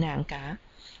dân tị nạn cả,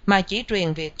 mà chỉ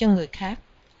truyền việc cho người khác.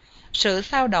 Sự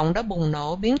xao động đã bùng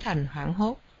nổ biến thành hoảng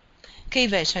hốt. Khi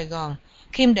về Sài Gòn,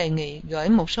 Khiêm đề nghị gửi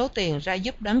một số tiền ra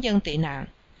giúp đám dân tị nạn.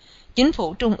 Chính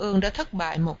phủ trung ương đã thất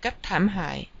bại một cách thảm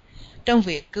hại trong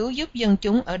việc cứu giúp dân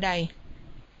chúng ở đây.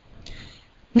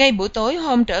 Ngay buổi tối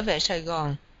hôm trở về Sài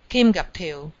Gòn, Khiêm gặp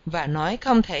Thiệu và nói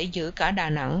không thể giữ cả Đà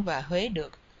Nẵng và Huế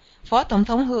được. Phó Tổng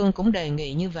thống Hương cũng đề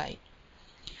nghị như vậy.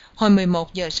 Hồi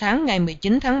 11 giờ sáng ngày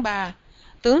 19 tháng 3,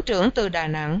 tướng trưởng từ Đà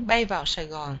Nẵng bay vào Sài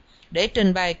Gòn để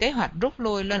trình bày kế hoạch rút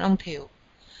lui lên ông Thiệu.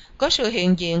 Có sự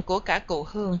hiện diện của cả cụ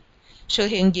Hương. Sự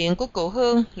hiện diện của cụ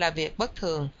Hương là việc bất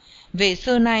thường, vì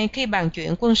xưa nay khi bàn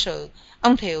chuyện quân sự,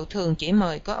 ông Thiệu thường chỉ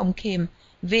mời có ông Khiêm,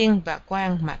 Viên và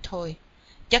Quang mà thôi.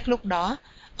 Chắc lúc đó,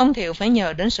 ông Thiệu phải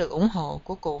nhờ đến sự ủng hộ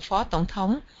của cụ Phó Tổng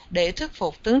thống để thuyết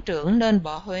phục tướng trưởng nên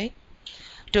bỏ Huế.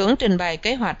 Trưởng trình bày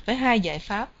kế hoạch với 2 giải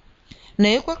pháp.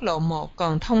 Nếu quốc lộ 1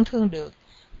 còn thông thương được,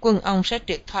 quân ông sẽ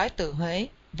triệt thoái từ Huế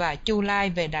và Chu Lai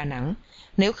về Đà Nẵng.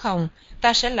 Nếu không,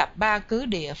 ta sẽ lập 3 cứ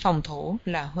địa phòng thủ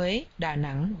là Huế, Đà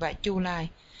Nẵng và Chu Lai,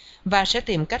 và sẽ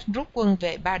tìm cách rút quân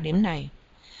về 3 điểm này.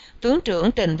 Tướng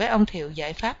trưởng trình với ông Thiệu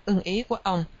giải pháp ưng ý của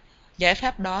ông. Giải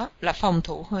pháp đó là phòng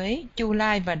thủ Huế, Chu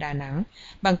Lai và Đà Nẵng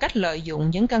bằng cách lợi dụng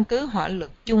những căn cứ hỏa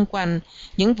lực chung quanh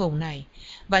những vùng này,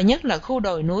 và nhất là khu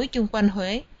đồi núi chung quanh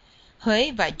Huế.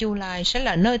 Huế và Chu Lai sẽ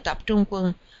là nơi tập trung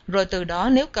quân, rồi từ đó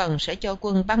nếu cần sẽ cho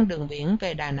quân băng đường biển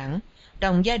về Đà Nẵng,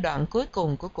 trong giai đoạn cuối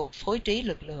cùng của cuộc phối trí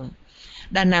lực lượng.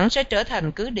 Đà Nẵng sẽ trở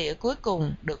thành cứ địa cuối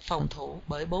cùng được phòng thủ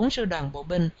bởi 4 sư đoàn bộ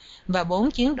binh và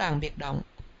 4 chiến đoàn biệt động.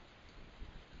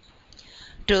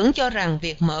 Trưởng cho rằng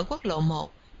việc mở quốc lộ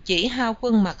 1 chỉ hao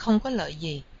quân mà không có lợi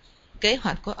gì. Kế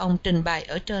hoạch của ông trình bày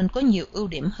ở trên có nhiều ưu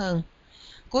điểm hơn.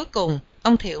 Cuối cùng,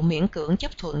 ông Thiệu miễn cưỡng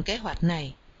chấp thuận kế hoạch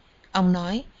này. Ông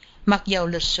nói, mặc dầu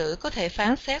lịch sử có thể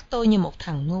phán xét tôi như một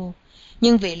thằng ngu,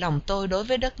 nhưng vì lòng tôi đối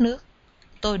với đất nước,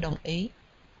 tôi đồng ý.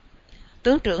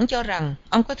 Tướng trưởng cho rằng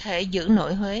ông có thể giữ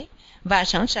nổi Huế và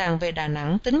sẵn sàng về Đà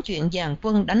Nẵng tính chuyện dàn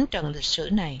quân đánh trận lịch sử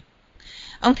này.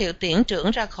 Ông Thiệu tiễn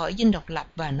trưởng ra khỏi Dinh Độc Lập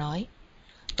và nói,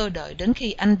 tôi đợi đến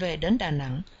khi anh về đến Đà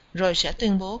Nẵng, rồi sẽ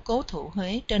tuyên bố cố thủ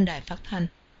Huế trên đài phát thanh.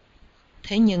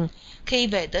 Thế nhưng, khi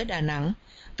về tới Đà Nẵng,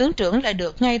 tướng trưởng lại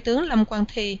được ngay tướng Lâm Quang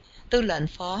Thi, tư lệnh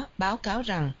phó, báo cáo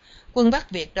rằng quân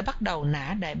Bắc Việt đã bắt đầu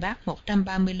nã Đại Bác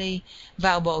 130 ly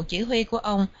vào bộ chỉ huy của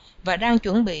ông và đang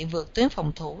chuẩn bị vượt tuyến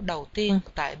phòng thủ đầu tiên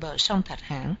tại bờ sông Thạch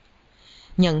Hãn.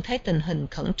 Nhận thấy tình hình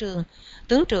khẩn trương,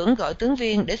 tướng trưởng gọi tướng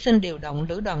Viên để xin điều động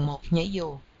lữ đoàn 1 nhảy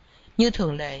dù. Như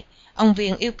thường lệ, ông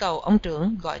Viên yêu cầu ông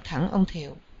trưởng gọi thẳng ông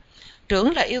Thiệu.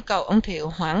 Trưởng lại yêu cầu ông Thiệu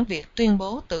hoãn việc tuyên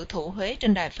bố tự thủ Huế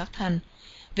trên đài phát thanh,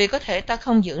 vì có thể ta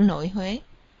không giữ nổi Huế.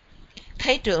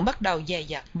 Thấy trưởng bắt đầu dè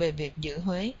dặt về việc giữ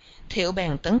Huế, Thiệu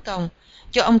bèn tấn công,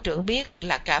 cho ông trưởng biết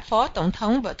là cả phó tổng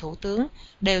thống và thủ tướng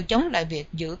đều chống lại việc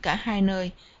giữ cả hai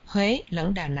nơi, Huế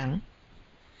lẫn Đà Nẵng.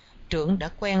 Trưởng đã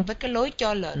quen với cái lối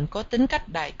cho lệnh có tính cách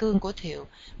đại cương của Thiệu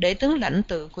để tướng lãnh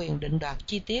tự quyền định đoạt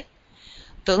chi tiết.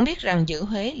 Tưởng biết rằng giữ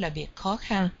Huế là việc khó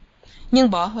khăn,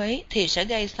 nhưng bỏ Huế thì sẽ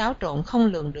gây xáo trộn không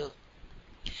lường được.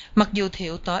 Mặc dù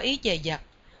Thiệu tỏ ý dè dặt,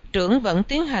 trưởng vẫn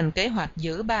tiến hành kế hoạch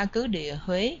giữ 3 cứ địa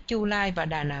Huế, Chu Lai và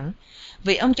Đà Nẵng,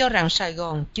 vì ông cho rằng Sài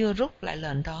Gòn chưa rút lại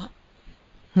lệnh đó.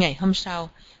 Ngày hôm sau,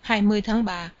 20 tháng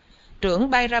 3, trưởng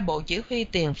bay ra bộ chỉ huy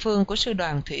tiền phương của sư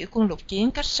đoàn thủy quân lục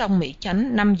chiến cách sông Mỹ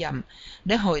Chánh 5 dặm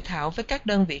để hội thảo với các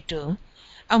đơn vị trưởng.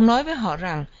 Ông nói với họ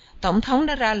rằng Tổng thống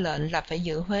đã ra lệnh là phải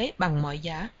giữ Huế bằng mọi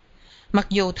giá. Mặc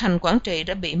dù thành Quảng Trị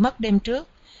đã bị mất đêm trước,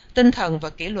 tinh thần và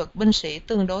kỷ luật binh sĩ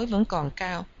tương đối vẫn còn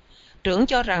cao. Trưởng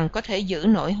cho rằng có thể giữ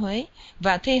nổi Huế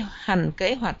và thi hành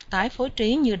kế hoạch tái phối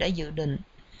trí như đã dự định.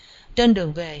 Trên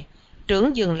đường về,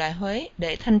 trưởng dừng lại Huế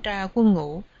để thanh tra quân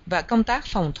ngũ và công tác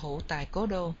phòng thủ tại cố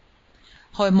đô.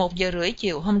 Hồi 1:30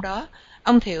 chiều hôm đó,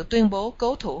 ông Thiệu tuyên bố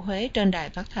cố thủ Huế trên đài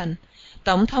phát thanh.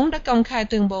 Tổng thống đã công khai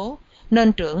tuyên bố,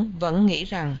 nên trưởng vẫn nghĩ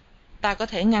rằng ta có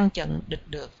thể ngăn chặn địch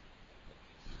được.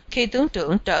 Khi tướng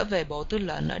trưởng trở về bộ tư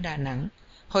lệnh ở Đà Nẵng,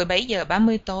 hồi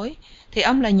 7:30 tối, thì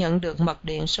ông lại nhận được mật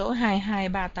điện số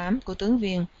 2238 của tướng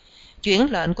Viên,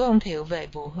 chuyển lệnh của ông Thiệu về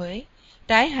vụ Huế,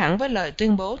 trái hẳn với lời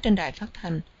tuyên bố trên đài phát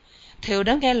thanh. Thiệu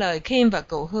đã nghe lời Khiêm và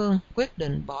Cụ Hương quyết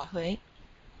định bỏ Huế.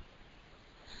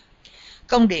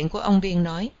 Công điện của ông Viên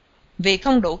nói, vì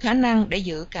không đủ khả năng để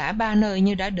giữ cả 3 nơi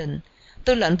như đã định,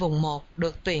 tư lệnh vùng 1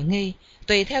 được tùy nghi,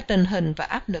 tùy theo tình hình và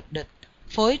áp lực địch,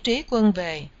 phối trí quân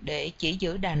về để chỉ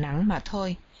giữ Đà Nẵng mà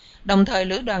thôi. Đồng thời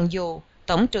lữ đoàn dù,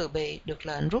 tổng trừ bị được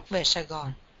lệnh rút về Sài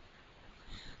Gòn.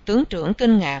 Tướng trưởng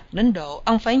kinh ngạc đến độ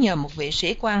ông phải nhờ một vị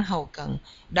sĩ quan hầu cận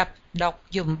đọc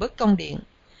dùm bức công điện.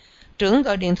 Trưởng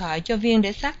gọi điện thoại cho Viên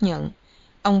để xác nhận.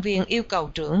 Ông Viên yêu cầu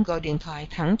trưởng gọi điện thoại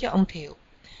thẳng cho ông Thiệu.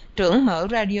 Trưởng mở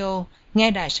radio,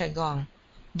 nghe đài Sài Gòn,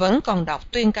 vẫn còn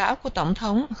đọc tuyên cáo của Tổng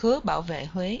thống hứa bảo vệ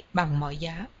Huế bằng mọi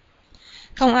giá.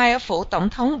 Không ai ở phủ Tổng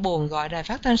thống buồn gọi đài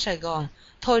phát thanh Sài Gòn,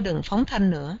 thôi đừng phóng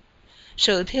thanh nữa.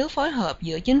 Sự thiếu phối hợp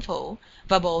giữa chính phủ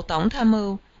và Bộ Tổng tham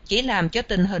mưu chỉ làm cho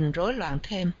tình hình rối loạn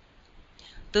thêm.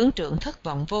 Tướng trưởng thất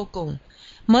vọng vô cùng.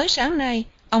 Mới sáng nay,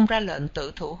 ông ra lệnh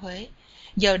tự thủ Huế.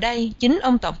 Giờ đây, chính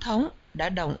ông Tổng thống đã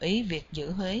đồng ý việc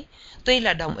giữ Huế. Tuy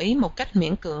là đồng ý một cách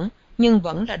miễn cưỡng, nhưng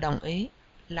vẫn là đồng ý,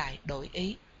 lại đổi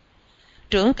ý.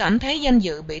 Trưởng cảm thấy danh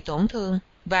dự bị tổn thương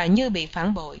và như bị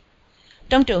phản bội.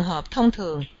 Trong trường hợp thông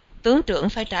thường, tướng trưởng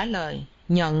phải trả lời,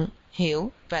 nhận,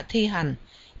 hiểu và thi hành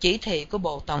chỉ thị của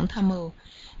Bộ Tổng tham mưu.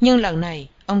 Nhưng lần này,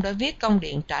 ông đã viết công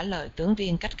điện trả lời tướng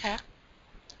Viên cách khác.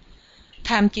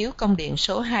 Tham chiếu công điện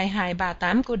số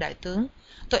 2238 của Đại tướng,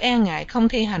 tôi e ngại không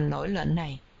thi hành nổi lệnh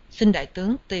này. Xin Đại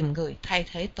tướng tìm người thay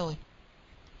thế tôi.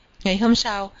 Ngày hôm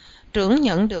sau, trưởng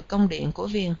nhận được công điện của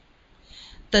viên.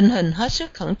 Tình hình hết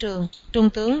sức khẩn trương, trung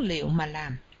tướng liệu mà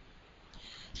làm.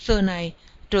 Xưa này,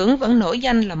 trưởng vẫn nổi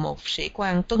danh là một sĩ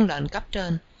quan tuân lệnh cấp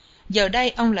trên. Giờ đây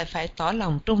ông lại phải tỏ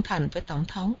lòng trung thành với tổng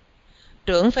thống.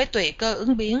 Trưởng phải tùy cơ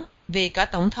ứng biến, vì cả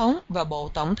tổng thống và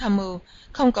bộ tổng tham mưu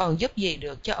không còn giúp gì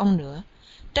được cho ông nữa.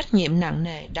 Trách nhiệm nặng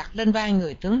nề đặt lên vai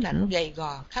người tướng lãnh gầy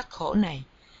gò khắc khổ này.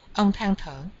 Ông than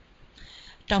thở.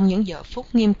 Trong những giờ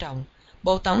phút nghiêm trọng,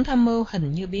 bộ tổng tham mưu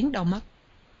hình như biến đâu mất.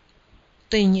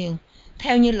 Tuy nhiên,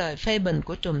 theo như lời phê bình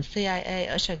của trùm CIA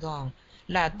ở Sài Gòn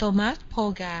là Thomas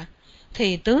Polgar,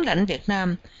 thì tướng lãnh Việt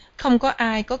Nam không có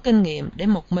ai có kinh nghiệm để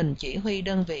một mình chỉ huy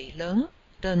đơn vị lớn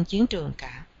trên chiến trường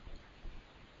cả.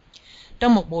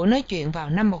 Trong một buổi nói chuyện vào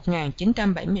năm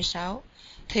 1976,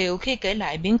 Thiệu khi kể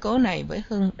lại biến cố này với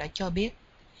Hưng đã cho biết.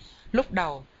 Lúc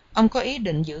đầu, ông có ý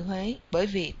định giữ Huế bởi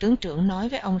vì tướng trưởng nói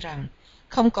với ông rằng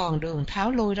không còn đường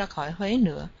tháo lui ra khỏi Huế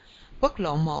nữa, quốc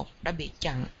lộ 1 đã bị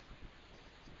chặn.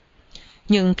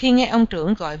 Nhưng khi nghe ông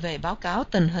trưởng gọi về báo cáo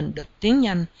tình hình địch tiến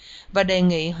nhanh và đề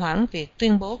nghị hoãn việc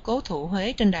tuyên bố cố thủ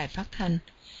Huế trên đài phát thanh,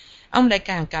 ông lại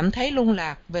càng cảm thấy lung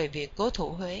lạc về việc cố thủ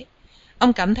Huế.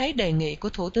 Ông cảm thấy đề nghị của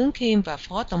Thủ tướng Khiêm và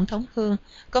Phó Tổng thống Hương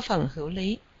có phần hữu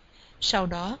lý. Sau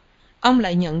đó, ông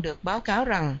lại nhận được báo cáo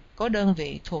rằng có đơn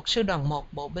vị thuộc Sư đoàn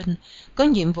 1 Bộ binh có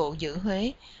nhiệm vụ giữ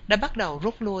Huế đã bắt đầu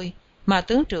rút lui mà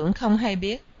tướng trưởng không hay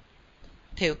biết.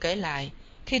 Thiệu kể lại,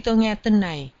 khi tôi nghe tin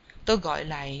này, tôi gọi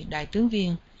lại đại tướng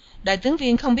viên. Đại tướng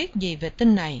viên không biết gì về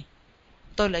tin này.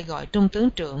 Tôi lại gọi trung tướng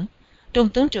trưởng. Trung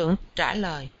tướng trưởng trả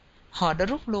lời, họ đã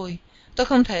rút lui, tôi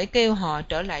không thể kêu họ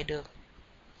trở lại được.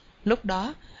 Lúc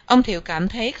đó, ông Thiệu cảm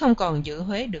thấy không còn giữ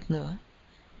Huế được nữa.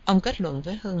 Ông kết luận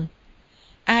với Hưng,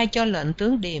 ai cho lệnh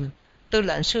tướng Điềm, tư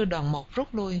lệnh sư đoàn 1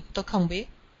 rút lui, tôi không biết.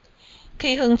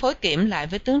 Khi Hưng phối kiểm lại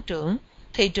với tướng trưởng,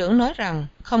 thì trưởng nói rằng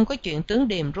không có chuyện tướng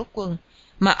Điềm rút quân,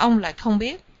 mà ông lại không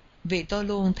biết, vì tôi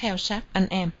luôn theo sát anh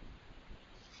em.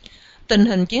 Tình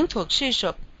hình chiến thuật suy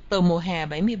sụp từ mùa hè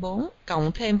 74,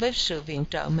 cộng thêm với sự viện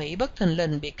trợ Mỹ bất thình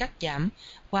lình bị cắt giảm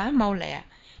quá mau lẹ,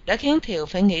 đã khiến Thiệu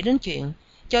phải nghĩ đến chuyện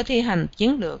cho thi hành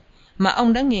chiến lược mà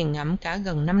ông đã nghiền ngẫm cả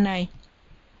gần năm nay.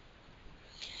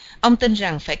 Ông tin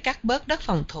rằng phải cắt bớt đất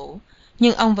phòng thủ,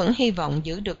 nhưng ông vẫn hy vọng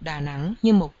giữ được Đà Nẵng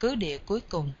như một cứ địa cuối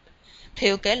cùng.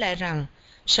 Thiệu kể lại rằng,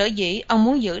 sở dĩ ông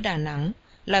muốn giữ Đà Nẵng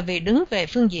là vì đứng về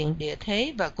phương diện địa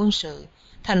thế và quân sự,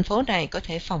 thành phố này có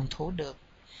thể phòng thủ được,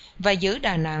 và giữ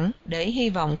Đà Nẵng để hy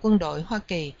vọng quân đội Hoa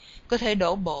Kỳ có thể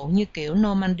đổ bộ như kiểu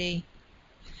Normandy.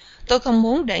 Tôi không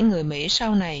muốn để người Mỹ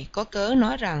sau này có cớ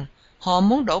nói rằng họ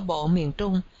muốn đổ bộ miền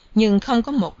Trung, nhưng không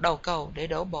có một đầu cầu để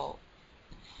đổ bộ.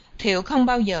 Thiệu không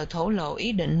bao giờ thổ lộ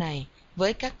ý định này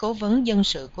với các cố vấn dân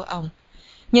sự của ông,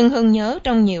 nhưng Hưng nhớ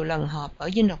trong nhiều lần họp ở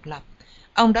Dinh Độc Lập,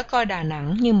 ông đã coi Đà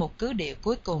Nẵng như một cứ địa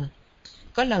cuối cùng.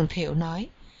 Có lần Thiệu nói,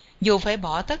 dù phải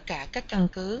bỏ tất cả các căn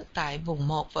cứ tại vùng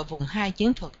 1 và vùng 2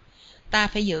 chiến thuật, ta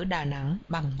phải giữ Đà Nẵng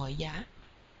bằng mọi giá.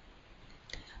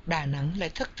 Đà Nẵng lại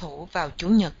thất thủ vào Chủ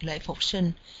nhật lễ Phục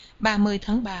sinh 30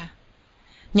 tháng 3.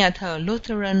 Nhà thờ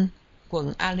Lutheran,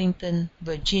 quận Arlington,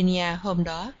 Virginia hôm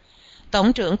đó,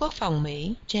 Tổng trưởng Quốc phòng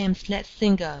Mỹ James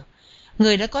Schlesinger,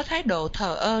 người đã có thái độ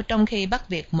thờ ơ trong khi Bắc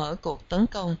Việt mở cuộc tấn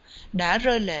công, đã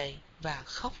rơi lệ và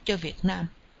khóc cho Việt Nam.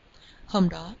 Hôm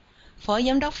đó, Phó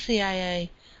Giám đốc CIA,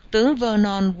 tướng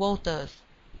Vernon Walters,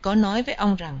 có nói với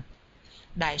ông rằng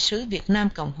Đại sứ Việt Nam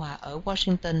Cộng Hòa ở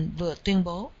Washington vừa tuyên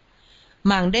bố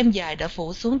màn đêm dài đã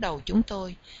phủ xuống đầu chúng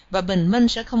tôi và bình minh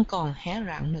sẽ không còn hé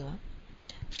rạng nữa.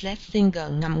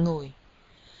 Schlesinger ngậm ngùi.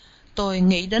 Tôi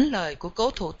nghĩ đến lời của cố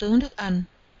thủ tướng nước Anh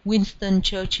Winston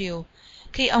Churchill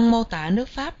khi ông mô tả nước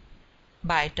Pháp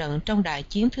bại trận trong đại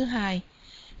chiến thứ hai.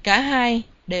 Cả hai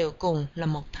đều cùng là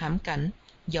một thảm cảnh,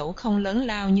 dẫu không lớn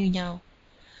lao như nhau.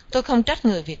 Tôi không trách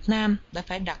người Việt Nam đã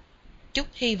phải đặt chút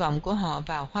hy vọng của họ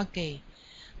vào Hoa Kỳ.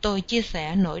 Tôi chia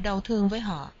sẻ nỗi đau thương với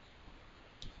họ.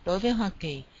 Đối với Hoa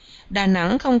Kỳ, Đà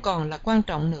Nẵng không còn là quan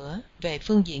trọng nữa về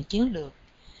phương diện chiến lược.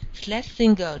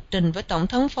 Schlesinger trình với Tổng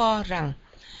thống Ford rằng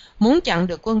muốn chặn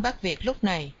được quân Bắc Việt lúc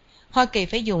này, Hoa Kỳ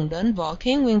phải dùng đến võ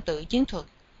khí nguyên tử chiến thuật.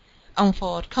 Ông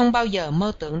Ford không bao giờ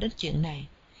mơ tưởng đến chuyện này.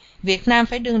 Việt Nam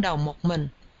phải đương đầu một mình.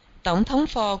 Tổng thống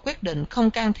Ford quyết định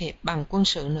không can thiệp bằng quân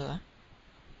sự nữa.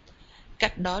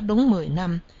 Cách đó đúng 10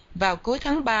 năm, vào cuối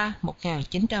tháng 3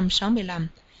 1965,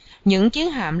 những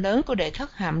chiến hạm lớn của đệ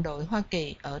thất hạm đội Hoa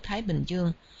Kỳ ở Thái Bình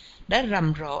Dương đã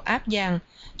rầm rộ áp giang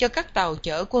cho các tàu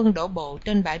chở quân đổ bộ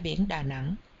trên bãi biển Đà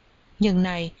Nẵng. Nhưng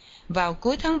nay, vào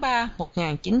cuối tháng 3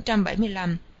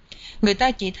 1975, người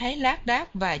ta chỉ thấy lác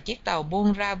đác vài chiếc tàu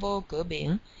buôn ra vô cửa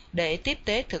biển để tiếp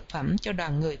tế thực phẩm cho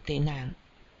đoàn người tị nạn.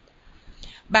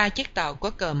 3 chiếc tàu có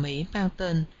cờ Mỹ mang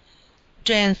tên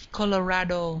Trans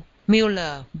Colorado,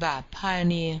 Mueller và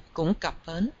Pioneer cũng cập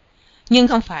bến, nhưng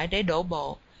không phải để đổ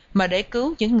bộ, mà để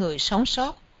cứu những người sống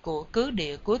sót của cứ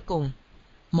địa cuối cùng.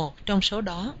 Một trong số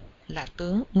đó là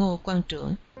tướng Ngô Quan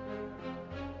Trưởng.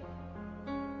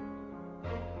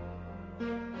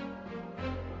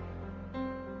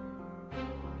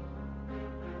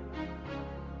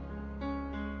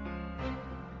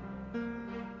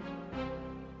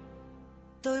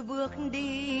 Tôi bước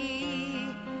đi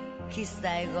khi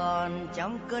Sài Gòn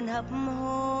trong cơn hấp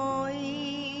hối.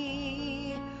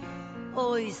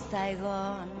 Ôi Sài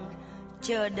Gòn,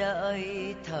 chờ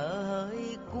đợi thở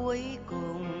hơi cuối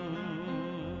cùng.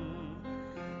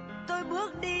 Tôi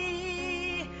bước đi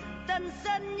Tân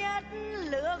Sơn Nhất,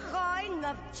 lửa khói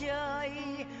ngập trời,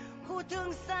 khu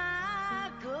thương xa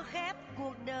cửa khép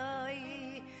cuộc đời.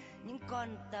 Những con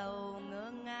tàu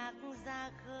ngơ ngác